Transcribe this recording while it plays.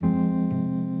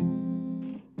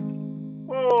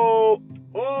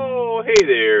Hey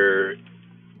there,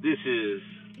 this is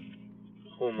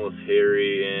Homeless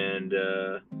Harry, and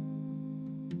the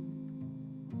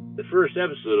first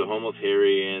episode of Homeless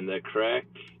Harry and the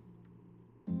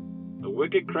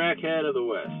Wicked Crackhead of the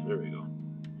West. There we go.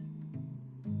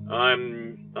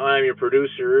 I'm your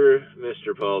producer,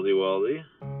 Mr. Paldy Waldy,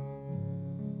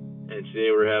 and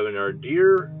today we're having our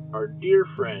dear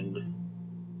friend,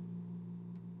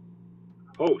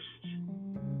 host,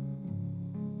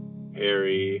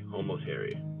 Harry, Homeless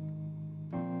Harry.